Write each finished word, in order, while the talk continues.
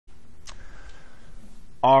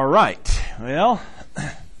All right, well,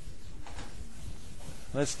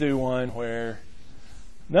 let's do one where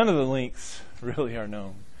none of the lengths really are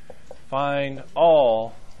known. Find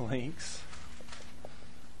all lengths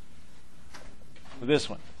for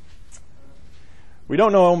this one. We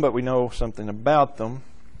don't know them, but we know something about them.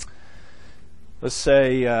 Let's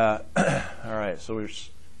say, all right, so we're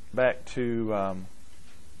back to,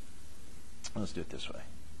 let's do it this way.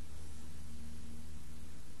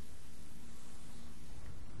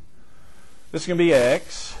 This is going to be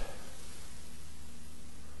x.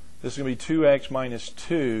 This is going to be 2x minus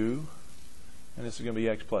 2. And this is going to be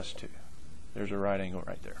x plus 2. There's a right angle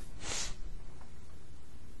right there.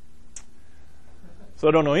 So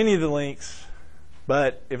I don't know any of the lengths,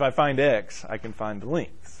 but if I find x, I can find the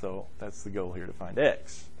length. So that's the goal here, to find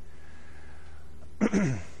x.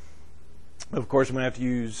 Of course, I'm going to have to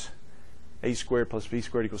use a squared plus b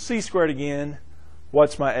squared equals c squared again.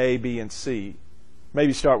 What's my a, b, and c?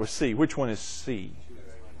 Maybe start with c. Which one is c?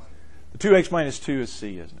 The 2x minus 2 is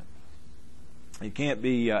c, isn't it? It can't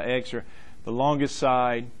be x, or the longest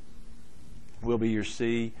side will be your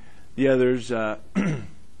c. The others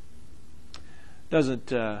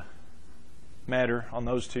doesn't matter on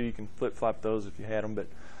those two. You can flip-flop those if you had them. But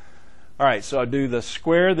all right, so I do the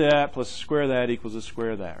square of that plus the square of that equals the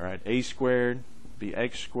square of that, right? A squared would be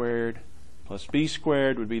x squared plus b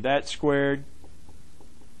squared would be that squared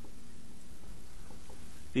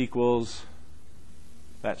equals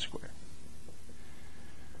that squared.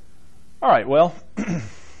 All right, well,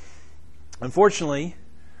 unfortunately,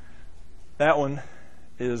 that one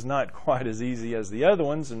is not quite as easy as the other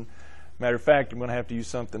ones. And matter of fact, I'm going to have to use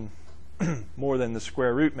something more than the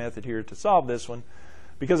square root method here to solve this one,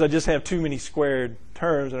 because I just have too many squared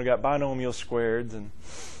terms, and I've got binomial squareds and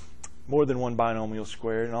more than one binomial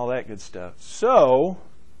squared and all that good stuff. So,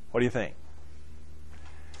 what do you think?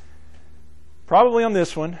 Probably on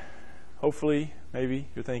this one, hopefully, maybe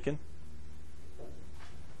you're thinking,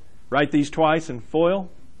 write these twice in FOIL.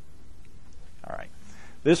 All right.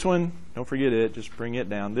 This one, don't forget it, just bring it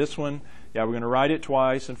down. This one, yeah, we're going to write it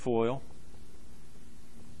twice in FOIL.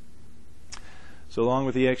 So along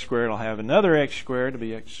with the x squared, I'll have another x squared. It'll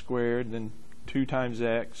be x squared, then 2 times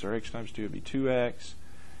x, or x times 2 would be 2x.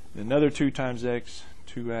 Then another 2 times x,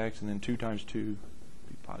 2x, and then 2 times 2 would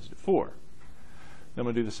be positive 4. Then I'm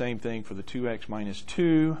going to do the same thing for the 2x minus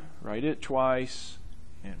 2. Write it twice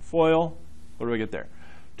in FOIL. What do I get there?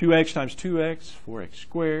 2x times 2x, 4x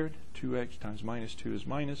squared. 2x times minus 2 is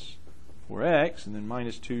minus 4x. And then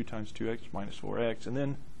minus 2 times 2x, minus 4x. And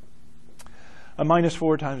then a minus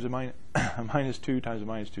 4 times a minus 2 times a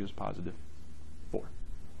minus 2 is positive 4.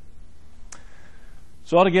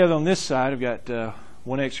 So altogether on this side, I've got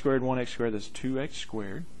 1x squared, that's 2x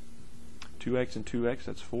squared. 2x and 2x,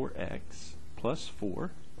 that's 4x. Plus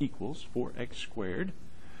 4 equals 4x squared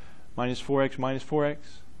minus 4x minus 4x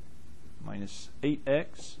minus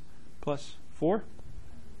 8x plus 4.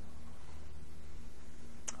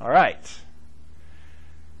 All right.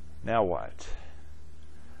 Now what?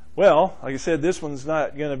 Well, like I said, this one's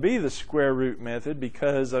not going to be the square root method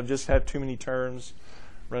because I just have too many terms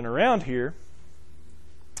running around here.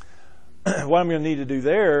 What I'm going to need to do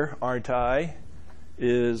there, aren't I,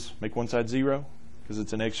 is make one side 0, because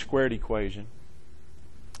it's an x squared equation.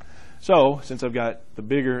 So, since I've got the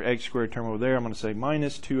bigger x squared term over there, I'm going to say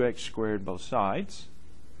minus 2x squared both sides,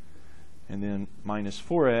 and then minus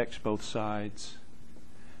 4x both sides,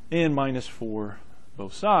 and minus 4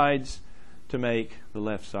 both sides to make the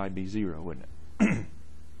left side be 0, wouldn't it?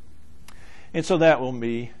 And so that will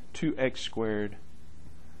be 2x squared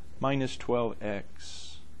minus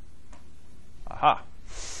 12x. Aha!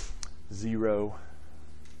 0.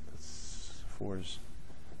 4 is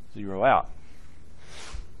 0 out.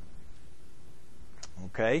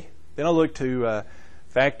 Okay. Then I'll look to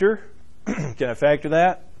factor. Can I factor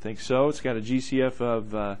that? I think so. It's got a GCF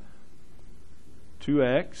of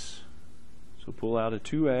 2x. So pull out a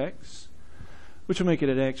 2x, which will make it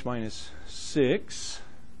at x minus 6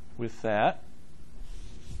 with that.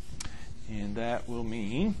 And that will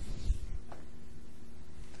mean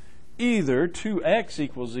either 2x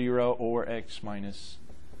equals 0 or x minus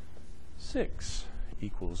 6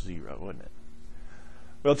 equals 0, wouldn't it?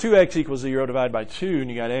 Well, 2x equals 0 divided by 2, and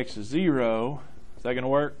you got x is 0. Is that going to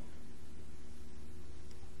work?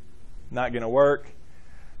 Not going to work.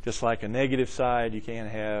 Just like a negative side, you can't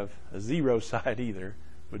have a 0 side either.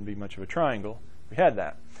 Wouldn't be much of a triangle if we had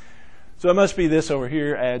that. So it must be this over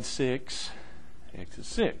here, add 6. X is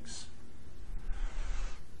 6.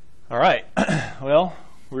 All right. Well,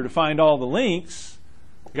 we're to find all the lengths.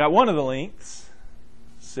 We got one of the lengths,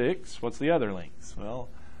 6. What's the other lengths? Well,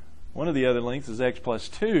 one of the other lengths is x plus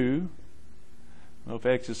 2. Well, if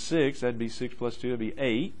x is 6, that'd be 6 plus 2, that'd be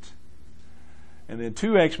 8. And then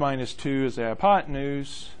 2x minus 2 is the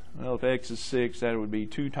hypotenuse. Well, if x is 6, that would be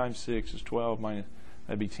 2 times 6 is 12 minus,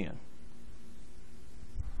 that'd be 10.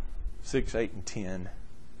 6, 8, and 10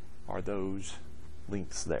 are those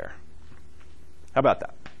lengths there. How about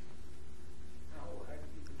that?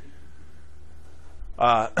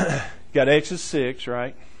 Got x is 6,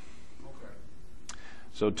 right? Okay.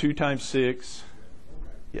 So 2 times 6.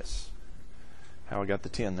 Okay. Yes. How I got the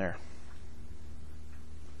 10 there.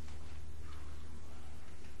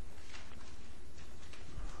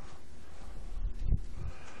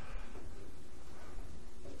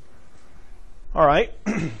 All right.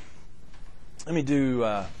 Let me do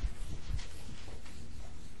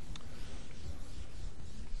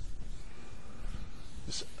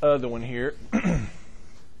this other one here.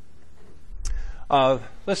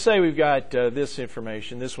 Let's say we've got this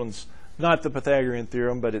information. This one's not the Pythagorean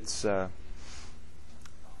theorem, but it's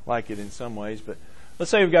like it in some ways. But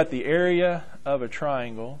let's say we've got the area of a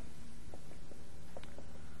triangle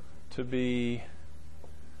to be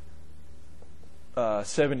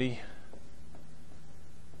 70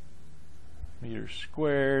 meters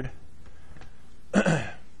squared.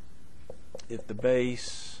 If the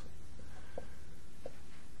base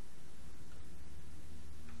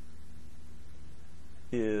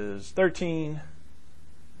is 13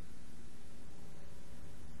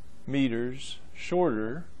 meters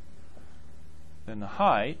shorter than the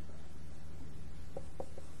height,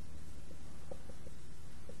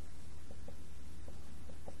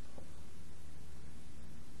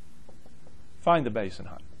 find the base and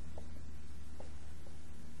height.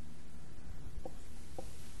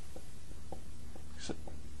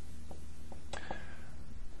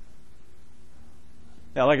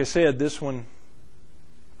 Now, like I said, this one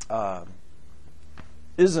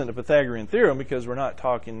isn't a Pythagorean theorem because we're not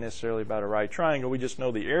talking necessarily about a right triangle. We just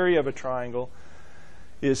know the area of a triangle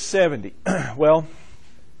is 70. Well,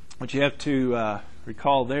 what you have to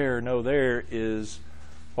recall there, know there, is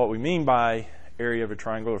what we mean by area of a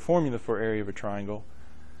triangle, or formula for area of a triangle.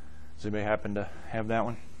 Does anybody happen to have that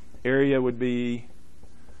one? Area would be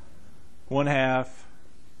 1/2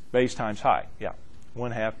 base times height. Yeah,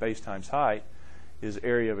 1/2 base times height is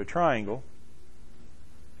area of a triangle.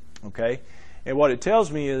 Okay, and what it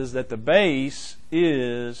tells me is that the base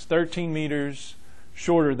is 13 meters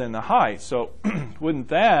shorter than the height. So wouldn't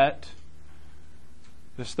that,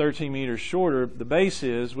 this 13 meters shorter, the base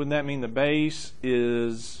is, wouldn't that mean the base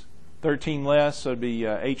is 13 less, so it'd be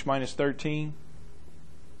h minus 13?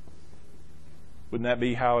 Wouldn't that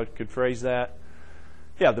be how it could phrase that?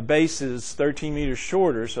 Yeah, the base is 13 meters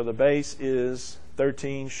shorter, so the base is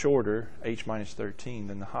 13 shorter, h minus 13,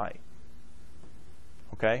 than the height.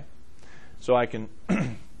 Okay? So I can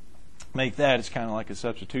make that, it's kind of like a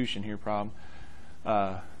substitution here problem.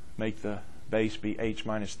 Make the base be h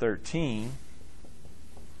minus 13.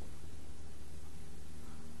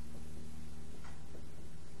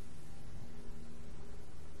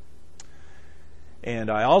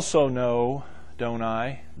 And I also know, don't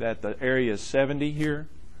I, that the area is 70 here.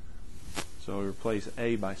 So I replace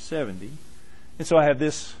a by 70. And so I have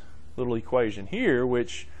this little equation here,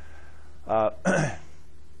 which come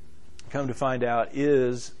to find out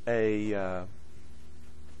is a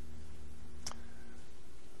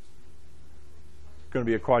going to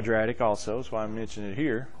be a quadratic also. That's why I'm mentioning it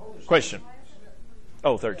here. Question.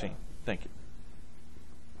 Oh, 13. Thank you.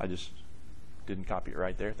 I just didn't copy it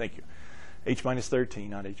right there. Thank you. H minus 13,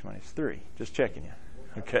 not H minus 3. Just checking you.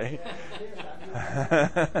 Okay.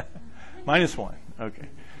 Minus 1. Okay.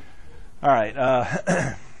 All right.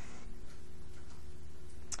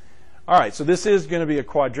 All right. So this is going to be a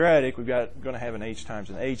quadratic. We've got going to have an h times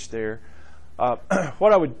an h there.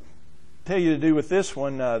 What I would tell you to do with this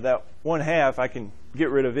one, that 1/2, I can get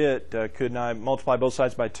rid of it. Couldn't I multiply both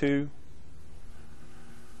sides by 2?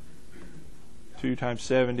 2 times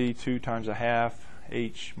 70, 2 times 1/2.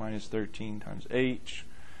 H minus 13 times h.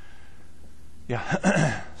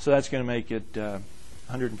 Yeah, so that's going to make it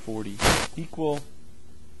 140 equal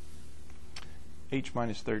h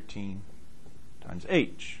minus 13 times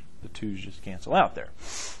h. The 2's just cancel out there.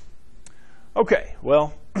 Okay,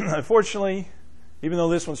 well, unfortunately, even though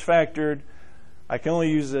this one's factored, I can only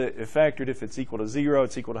use it factored if it's equal to 0.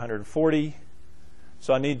 It's equal to 140.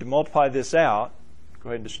 So I need to multiply this out.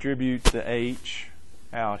 Go ahead and distribute the h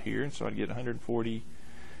out here, and so I'd get 140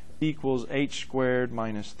 equals h squared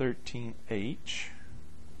minus 13h.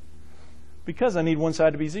 Because I need one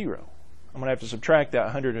side to be 0, I'm going to have to subtract that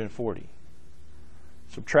 140.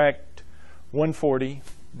 Subtract 140,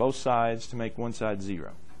 both sides, to make one side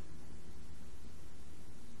 0.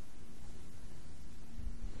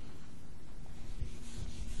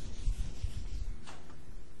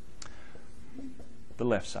 the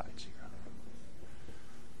left side 0.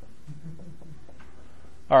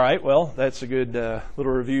 All right, well, that's a good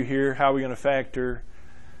little review here. How are we going to factor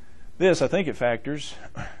this? I think it factors.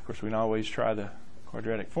 Of course, we can always try the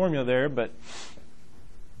quadratic formula there, but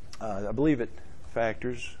I believe it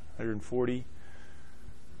factors 140.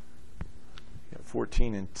 Got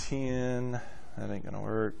 14 and 10. That ain't going to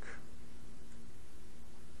work.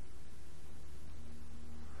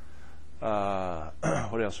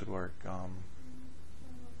 What else would work?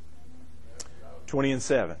 20 and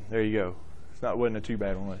 7. There you go. Wasn't a too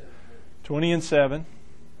bad one. 20 and 7.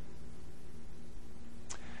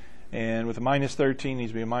 And with a minus 13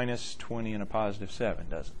 needs to be a minus 20 and a positive 7,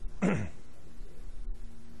 doesn't it?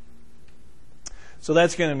 So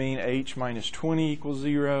that's going to mean h minus 20 equals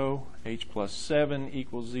 0. H plus 7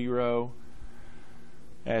 equals 0.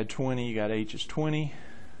 Add 20, you got h is 20.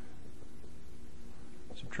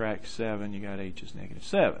 Subtract 7, you got h is negative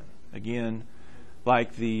 7. Again,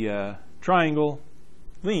 like the triangle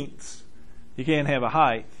lengths, you can't have a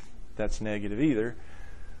height that's negative either.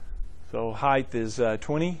 So height is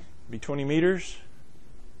 20, be 20 meters.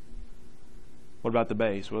 What about the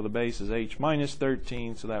base? Well, the base is h minus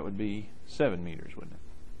 13, so that would be 7 meters, wouldn't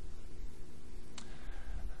it?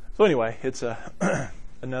 So anyway, it's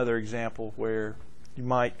another example where you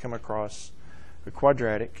might come across a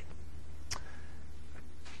quadratic